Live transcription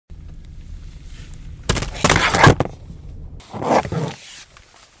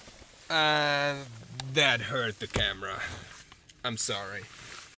Uh, that hurt the camera. I'm sorry.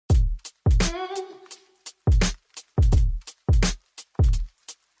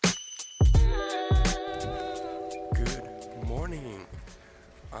 Good morning.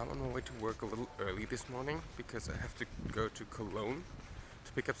 I'm on my way to work a little early this morning because I have to go to Cologne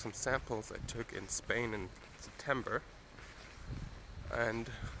to pick up some samples I took in Spain in September. And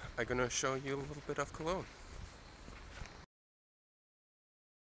I'm gonna show you a little bit of Cologne.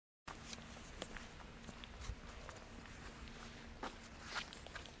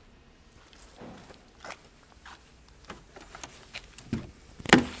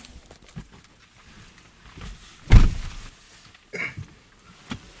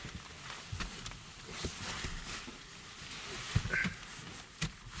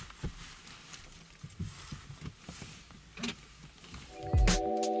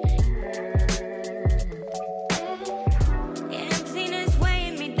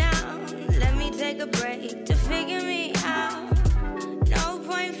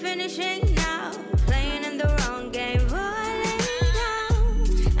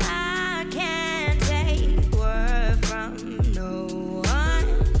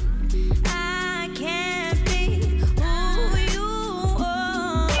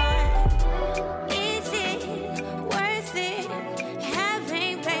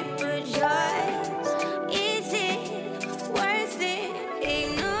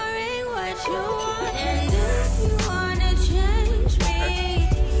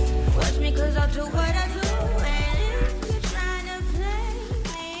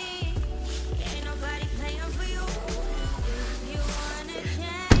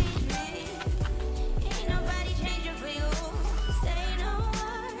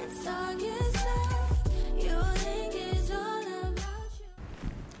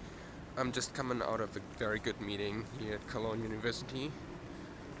 I'm just coming out of a very good meeting here at Cologne University.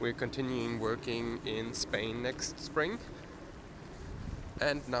 We're continuing working in Spain next spring,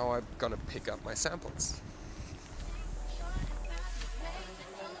 and now I'm gonna pick up my samples.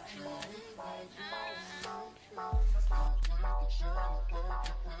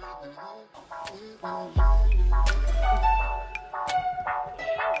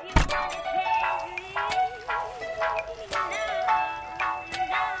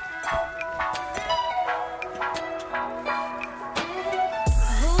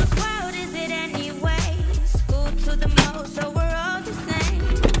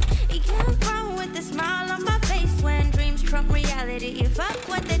 Fuck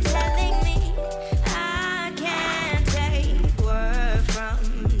what they're telling me. I can't take word from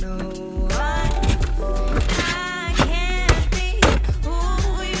no one. I can't be who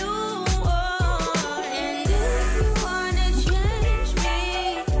you are. And if you wanna change me,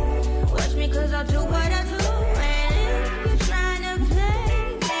 watch me 'cause I'll do what I do. And if you're trying to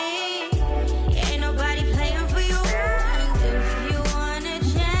play me, ain't nobody playing for you. And if you wanna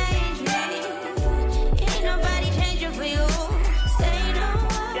change me, ain't nobody changing for you.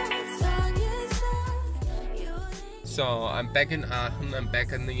 So I'm back in Aachen, I'm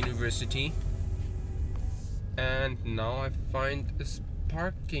back in the university, and now I find a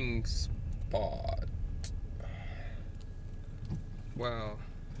parking spot. Well,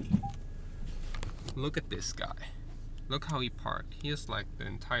 look at this guy. Look how he parked. He has like the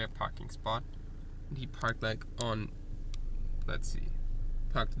entire parking spot, and he parked like on, let's see,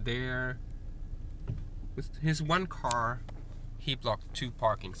 parked there. With his one car, he blocked 2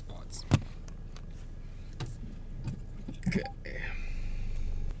 parking spots. Okay.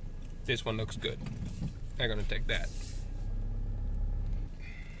 This one looks good. I'm gonna take that.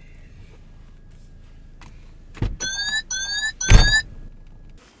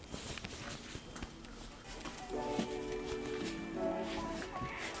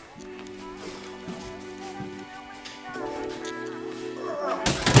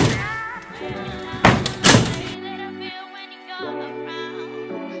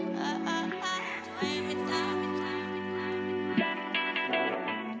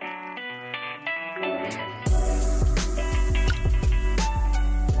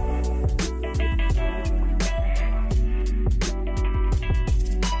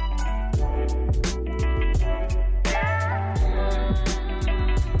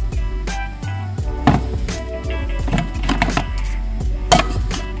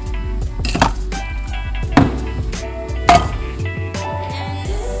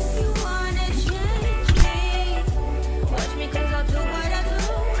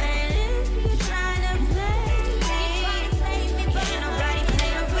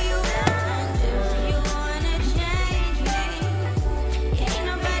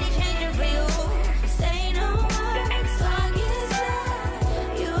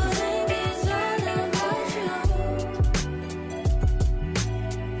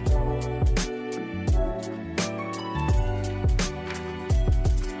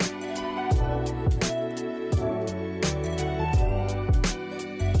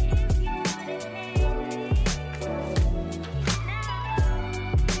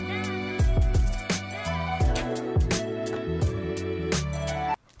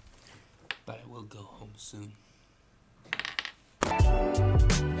 will go home soon. I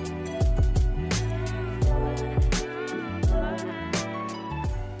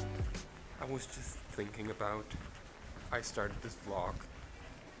was just thinking about, I started this vlog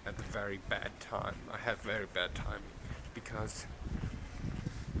at the very bad time. I had very bad timing because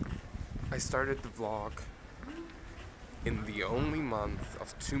I started the vlog in the only month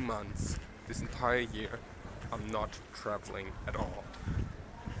of 2 months this entire year I'm not traveling at all.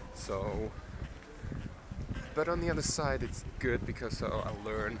 So, but on the other side it's good because I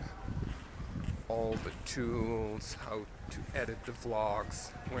learn all the tools, how to edit the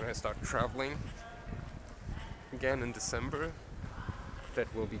vlogs when I start traveling again in December.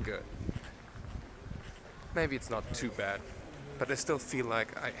 That will be good. Maybe it's not too bad, but I still feel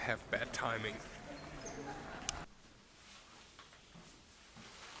like I have bad timing.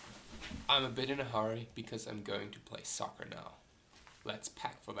 I'm a bit in a hurry because I'm going to play soccer now. Let's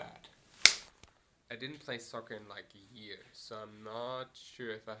pack for that. I didn't play soccer in like a year, so I'm not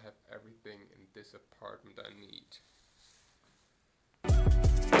sure if I have everything in this apartment I need.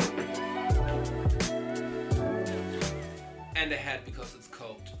 And a hat because it's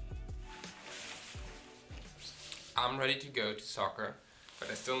cold. I'm ready to go to soccer, but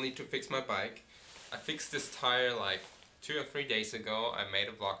I still need to fix my bike. I fixed this tire like 2 or 3 days ago. I made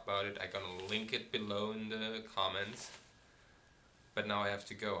a vlog about it. I'm gonna link it below in the comments. But now I have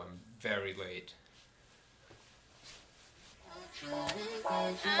to go. I'm very late.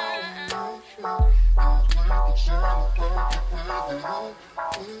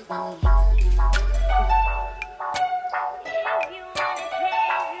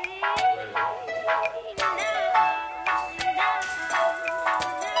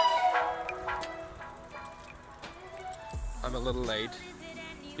 I'm a little late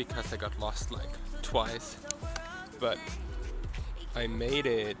because I got lost like twice, but I made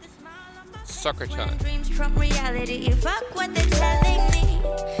it. Soccer time. Dreams trump reality. Fuck what they're telling me.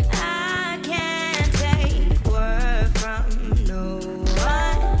 I can't take word from no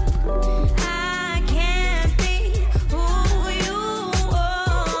one. I can't be who you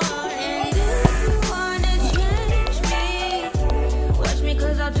are. And if you wanna change me, watch me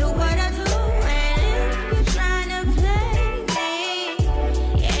 'cause I'll do what I do. And if you're trying to play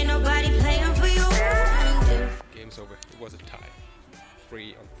me, ain't nobody playing for you. Game's over. It was a tie.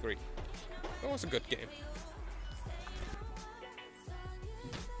 3-on-3. That was a good game.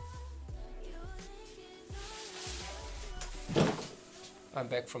 I'm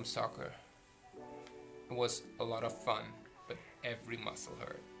back from soccer. It was a lot of fun, but every muscle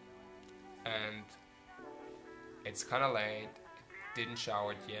hurt. And it's kinda late, didn't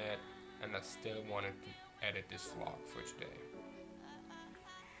shower yet, and I still wanted to edit this vlog for today.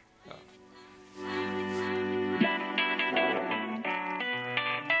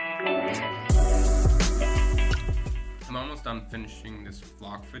 I'm almost done finishing this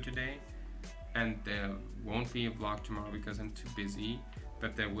vlog for today, and there won't be a vlog tomorrow because I'm too busy,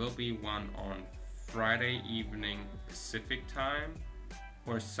 but there will be one on Friday evening Pacific time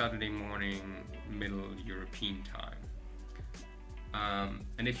or Saturday morning Middle European time.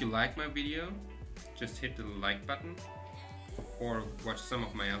 And if you like my video, just hit the like button or watch some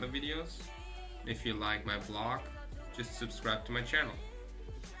of my other videos. If you like my vlog, just subscribe to my channel.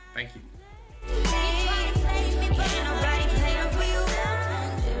 Thank you.